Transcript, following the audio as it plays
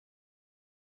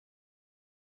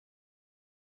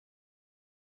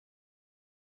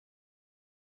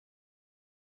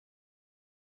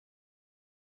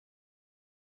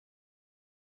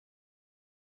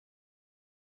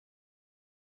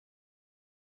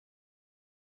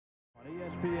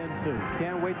ESPN2.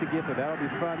 Can't wait to get to that. That'll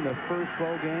be fun. The first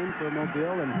bowl game for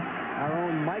Mobile, and our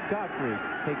own Mike Godfrey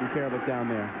taking care of it down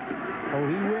there. Oh,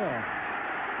 he will.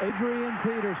 Adrian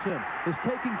Peterson is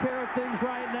taking care of things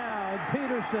right now, and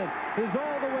Peterson is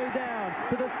all the way down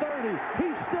to the 30.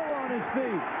 He's still on his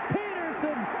feet.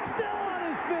 Peterson still on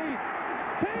his feet.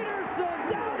 Peterson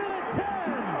down to the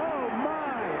 10. Oh,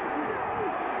 my.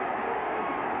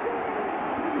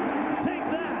 Take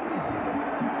that.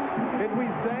 Did we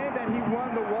say that he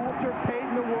won the Walter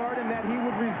Payton Award and that he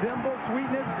would resemble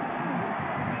Sweetness?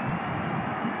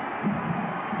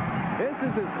 This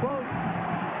is as close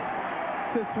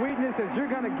to Sweetness as you're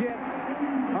going to get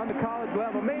on the college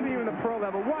level, maybe even the pro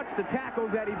level. Watch the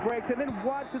tackles that he breaks, and then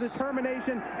watch the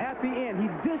determination at the end. He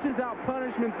dishes out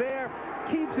punishment there,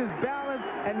 keeps his balance,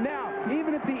 and now,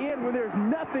 even at the end when there's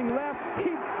nothing left,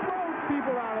 he throws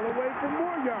people out of the way for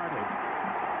more yardage.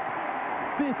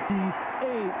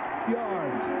 58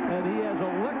 yards, and he has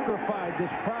electrified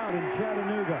this crowd in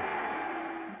Chattanooga.